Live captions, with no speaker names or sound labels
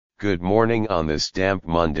Good morning on this damp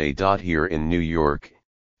Monday. Here in New York,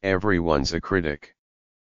 everyone's a critic.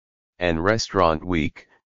 And Restaurant Week,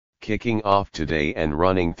 kicking off today and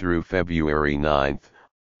running through February 9th,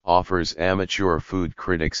 offers amateur food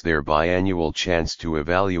critics their biannual chance to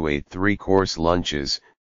evaluate three-course lunches,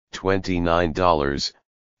 $29,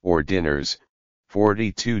 or dinners,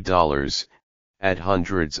 $42, at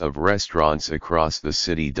hundreds of restaurants across the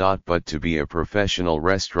city. But to be a professional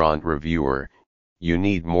restaurant reviewer, you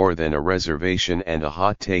need more than a reservation and a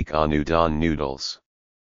hot take on udon noodles.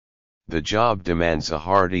 The job demands a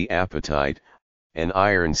hearty appetite, an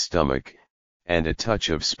iron stomach, and a touch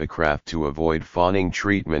of spacecraft to avoid fawning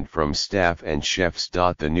treatment from staff and chefs.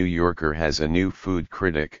 The New Yorker has a new food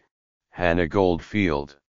critic, Hannah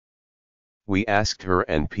Goldfield. We asked her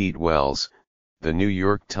and Pete Wells, the New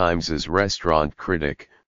York Times's restaurant critic,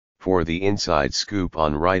 for the inside scoop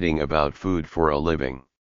on writing about food for a living.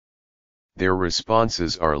 Their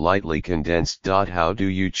responses are lightly condensed. How do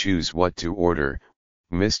you choose what to order?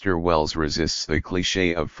 Mr. Wells resists the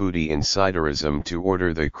cliché of foodie insiderism to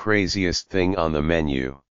order the craziest thing on the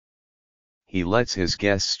menu. He lets his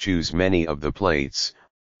guests choose many of the plates.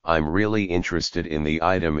 I'm really interested in the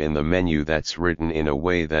item in the menu that's written in a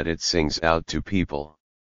way that it sings out to people.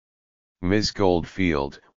 Ms.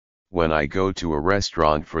 Goldfield, when I go to a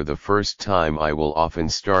restaurant for the first time, I will often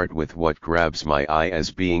start with what grabs my eye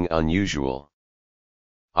as being unusual.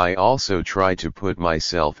 I also try to put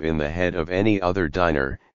myself in the head of any other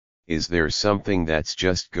diner. Is there something that's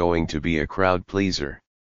just going to be a crowd pleaser?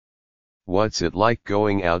 What's it like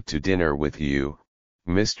going out to dinner with you,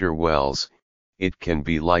 Mr. Wells? It can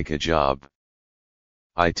be like a job.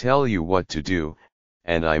 I tell you what to do,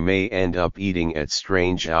 and I may end up eating at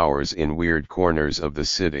strange hours in weird corners of the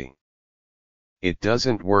city. It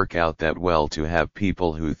doesn't work out that well to have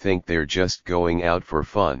people who think they're just going out for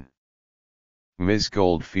fun. Ms.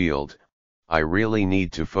 Goldfield, I really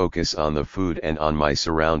need to focus on the food and on my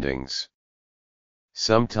surroundings.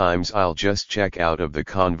 Sometimes I'll just check out of the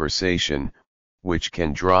conversation, which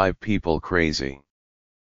can drive people crazy.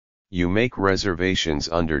 You make reservations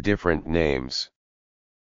under different names.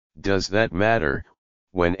 Does that matter,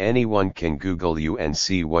 when anyone can Google you and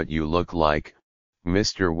see what you look like?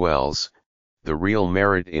 Mr. Wells, the real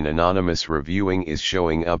merit in anonymous reviewing is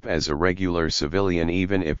showing up as a regular civilian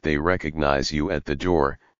even if they recognize you at the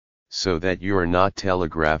door, so that you're not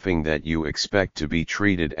telegraphing that you expect to be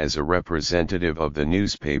treated as a representative of the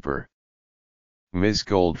newspaper. Ms.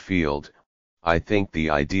 Goldfield, I think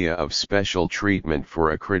the idea of special treatment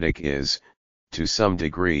for a critic is, to some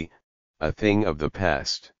degree, a thing of the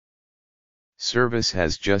past. Service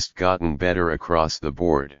has just gotten better across the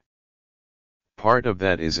board. Part of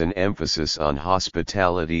that is an emphasis on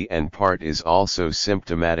hospitality and part is also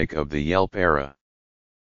symptomatic of the Yelp era.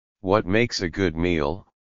 What makes a good meal,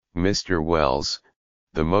 Mr. Wells?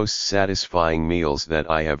 The most satisfying meals that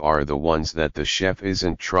I have are the ones that the chef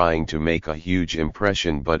isn't trying to make a huge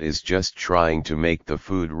impression but is just trying to make the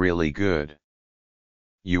food really good.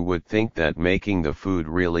 You would think that making the food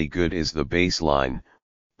really good is the baseline,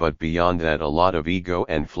 but beyond that a lot of ego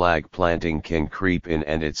and flag planting can creep in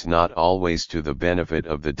and it's not always to the benefit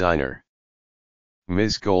of the diner.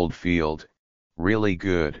 Ms. Goldfield, really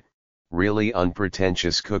good, really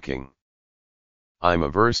unpretentious cooking. I'm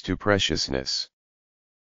averse to preciousness.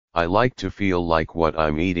 I like to feel like what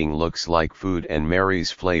I'm eating looks like food and marries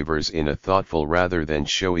flavors in a thoughtful rather than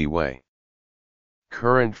showy way.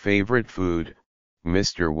 Current favorite food,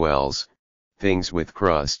 Mr. Wells, things with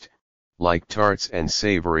crust, like tarts and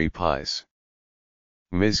savory pies.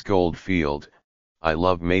 Ms. Goldfield, I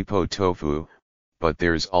love mapo tofu, but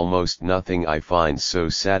there's almost nothing I find so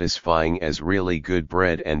satisfying as really good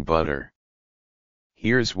bread and butter.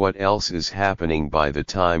 Here's what else is happening by the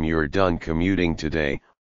time you're done commuting today: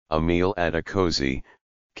 a meal at a cozy,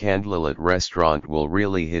 candlelit restaurant will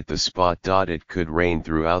really hit the spot. It could rain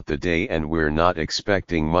throughout the day and we're not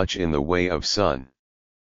expecting much in the way of sun.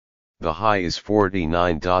 The high is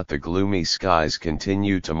 49. The gloomy skies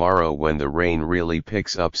continue tomorrow when the rain really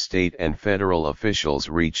picks up. State and federal officials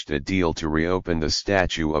reached a deal to reopen the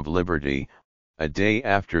Statue of Liberty, a day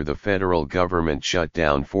after the federal government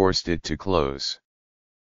shutdown forced it to close.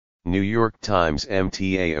 New York Times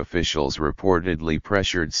MTA officials reportedly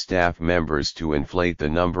pressured staff members to inflate the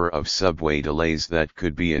number of subway delays that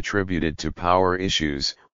could be attributed to power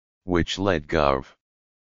issues, which led Gov.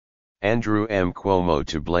 Andrew M. Cuomo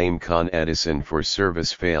to blame Con Edison for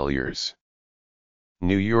service failures.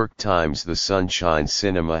 New York Times: the Sunshine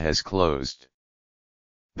Cinema has closed.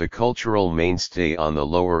 The cultural mainstay on the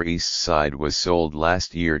Lower East Side was sold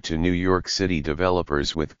last year to New York City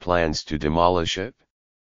developers with plans to demolish it.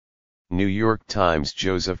 New York Times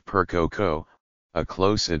Joseph Percoco, a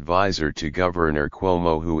close advisor to Governor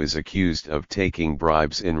Cuomo who is accused of taking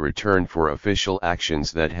bribes in return for official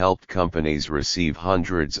actions that helped companies receive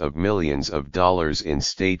hundreds of millions of dollars in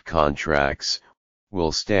state contracts,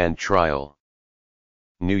 will stand trial.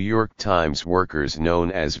 New York Times workers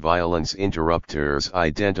known as violence interrupters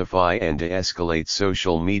identify and de-escalate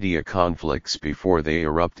social media conflicts before they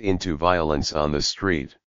erupt into violence on the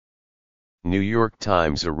street. New York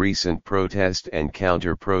Times A recent protest and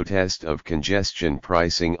counter-protest of congestion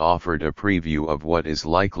pricing offered a preview of what is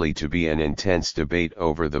likely to be an intense debate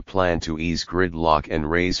over the plan to ease gridlock and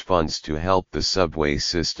raise funds to help the subway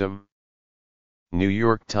system. New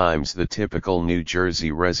York Times The typical New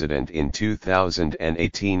Jersey resident in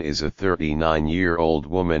 2018 is a 39-year-old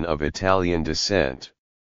woman of Italian descent.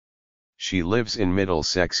 She lives in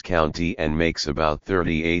Middlesex County and makes about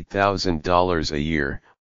 $38,000 a year,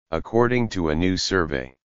 according to a new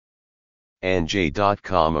survey.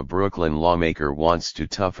 NJ.com A Brooklyn lawmaker wants to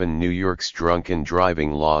toughen New York's drunken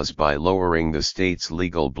driving laws by lowering the state's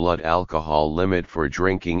legal blood alcohol limit for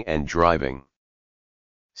drinking and driving.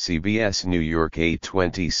 CBS New York A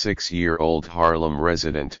 26-year-old Harlem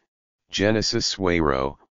resident, Genesis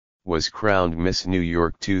Swayro, was crowned Miss New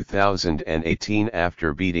York 2018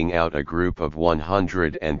 after beating out a group of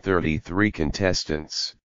 133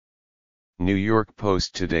 contestants. New York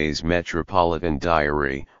Post Today's Metropolitan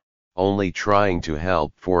Diary, only trying to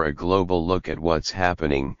help for a global look at what's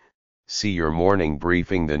happening. See your morning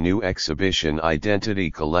briefing. The new exhibition Identity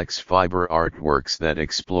collects fiber artworks that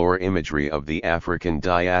explore imagery of the African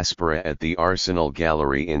diaspora at the Arsenal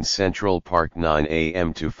Gallery in Central Park 9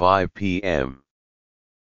 a.m. to 5 p.m.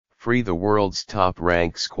 Free the world's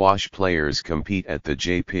top-ranked squash players compete at the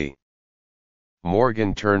J.P.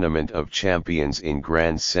 Morgan Tournament of Champions in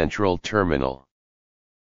Grand Central Terminal.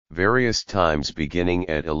 Various times beginning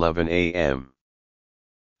at 11 a.m.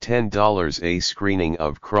 $10 a screening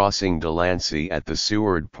of Crossing Delancey at the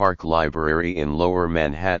Seward Park Library in Lower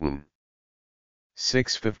Manhattan.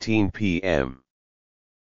 6:15 p.m.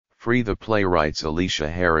 Free the playwrights Alicia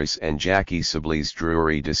Harris and Jackie Sibley's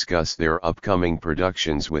Drury discuss their upcoming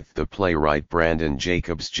productions with the playwright Brandon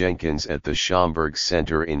Jacobs Jenkins at the Schomburg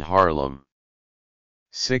Center in Harlem.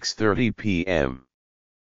 6:30 p.m.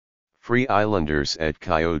 Free Islanders at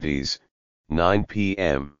Coyotes, 9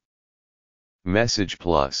 p.m. Message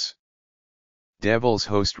Plus. Devils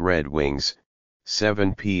host Red Wings,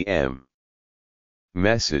 7 p.m.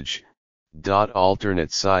 Message.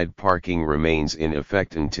 Alternate side parking remains in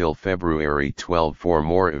effect until February 12. For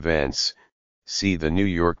more events, see the New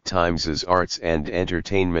York Times' Arts and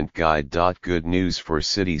Entertainment Guide. Good news for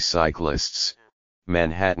city cyclists.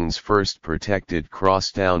 Manhattan's first protected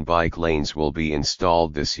crosstown bike lanes will be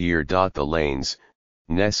installed this year. The lanes,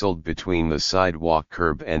 nestled between the sidewalk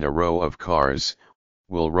curb and a row of cars,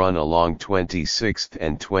 will run along 26th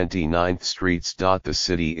and 29th Streets. The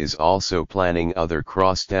city is also planning other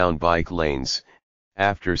crosstown bike lanes,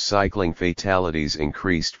 after cycling fatalities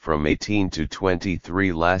increased from 18 to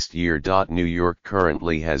 23 last year. New York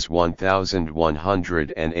currently has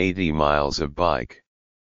 1,180 miles of bike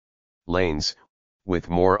lanes, with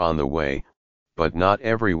more on the way, but not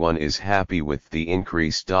everyone is happy with the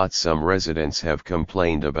increase. Some residents have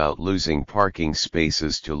complained about losing parking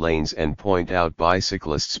spaces to lanes and point out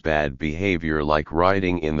bicyclists' bad behavior like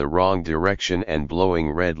riding in the wrong direction and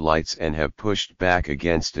blowing red lights and have pushed back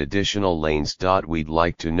against additional lanes. We'd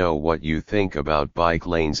like to know what you think about bike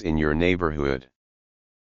lanes in your neighborhood.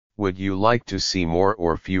 Would you like to see more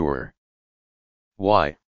or fewer?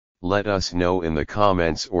 Why? Let us know in the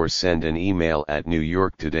comments or send an email at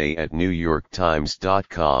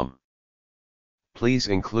newyorktoday@newyorktimes.com. Please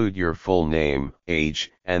include your full name,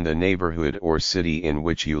 age, and the neighborhood or city in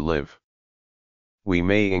which you live. We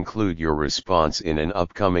may include your response in an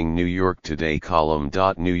upcoming New York Today column.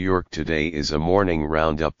 New York Today is a morning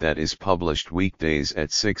roundup that is published weekdays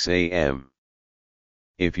at 6 a.m.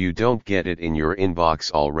 If you don't get it in your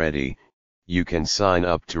inbox already, you can sign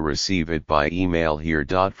up to receive it by email here.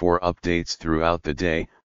 For updates throughout the day,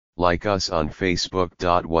 like us on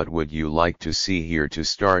Facebook. What would you like to see here to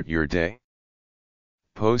start your day?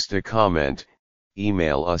 Post a comment,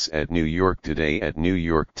 email us at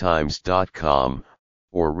newyorktoday@newyorktimes.com,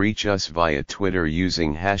 or reach us via Twitter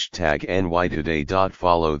using hashtag NYToday.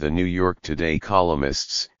 Follow the New York Today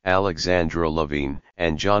columnists, Alexandra Levine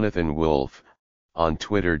and Jonathan Wolfe, on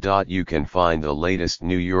Twitter. You can find the latest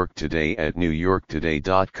New York Today at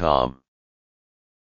newyorktoday.com.